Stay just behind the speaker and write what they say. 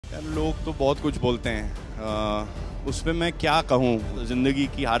यार लोग तो बहुत कुछ बोलते हैं, उस पर मैं क्या कहूँ। ज़िंदगी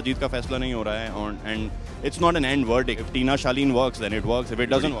की हार जीत का फैसला नहीं हो रहा है and it's not an and verdict. If Tina Shalin works then it works, if it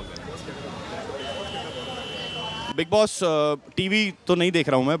doesn't work. Big boss TV तो नहीं देख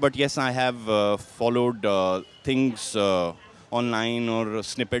रहा हूँ मैं, but yes I have followed things online और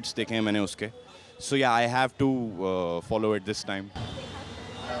स्निपेट्स देखे हैं मैंने उसके। सो या I have to follow it this time.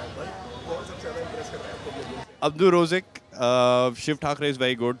 Abdul Rozek, Shiv Thakre is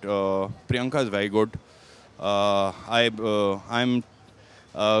very good. Priyanka is very good. I'm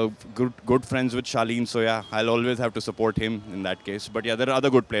good friends with Shalin, so yeah, I'll always have to support him in that case. But yeah, there are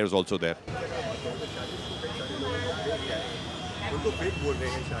other good players also there.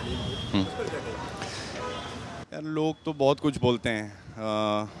 यार लोग तो बहुत कुछ बोलते हैं,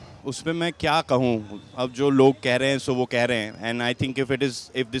 उस पर मैं क्या कहूँ। अब जो लोग कह रहे हैं सो वो कह रहे हैं, and I think if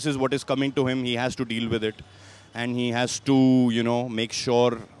this is what is coming to him, he has to deal with it and he has to make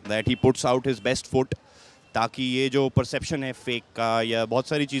sure that he puts out his best foot, ताकि ये जो परसेप्शन है fake का या बहुत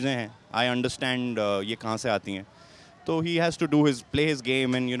सारी चीज़ें हैं, आई अंडरस्टैंड ये कहाँ से आती हैं। तो he has to do play his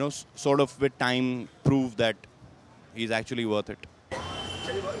game and sort of with time prove that he is actually worth it.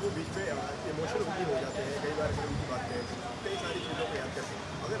 कई बार वो बीच में इमोशनल भी हो जाते हैं, कई बार उनकी बातें कई सारी चीज़ों को याद करते हैं।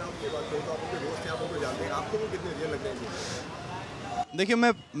 अगर आपकी बात करें तो आप उनके दोस्त हैं, आप उनको जानते हैं, आपको वो कितने रियल लग रहे हैं? देखिए,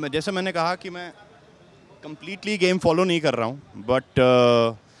 मैं जैसे मैंने कहा कि मैं completely गेम फॉलो नहीं कर रहा हूँ, but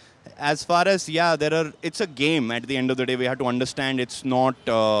as far as it's a game. At the end of the day we have to understand it's not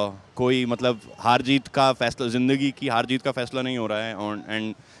कोई मतलब हार जीत का फैसला, ज़िंदगी की हार जीत का फैसला नहीं हो रहा है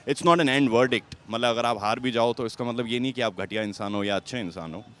and it's not an and verdict. मतलब अगर आप हार भी जाओ तो इसका मतलब ये नहीं कि आप घटिया इंसान हो या अच्छे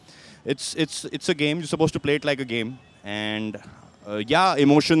इंसान हो। It's a game, you suppose to play it like a game and या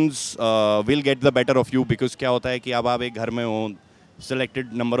emotions will get the better of you, because क्या होता है कि अब आप एक घर में हो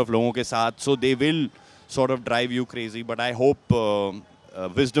सेलेक्टेड नंबर ऑफ लोगों के साथ, सो they will sort of drive you crazy, but I hope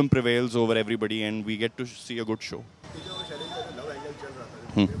wisdom prevails over everybody and we get to see a good show.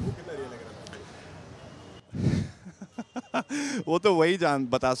 वो तो वही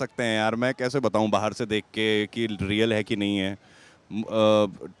बता सकते हैं यार, मैं कैसे बताऊं बाहर से देख के कि रियल है कि नहीं है।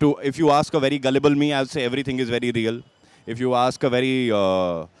 If you ask a very gullible me, I'll say everything is very real. If you ask a very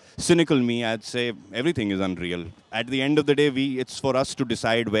cynical me, I'd say everything is unreal. At the end of the day, it's for us to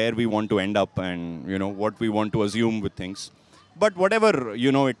decide where we want to end up and what we want to assume with things. But whatever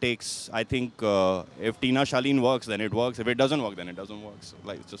it takes, I think if Tina Shalin works, then it works. If it doesn't work, then it doesn't work. So,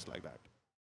 it's just like that.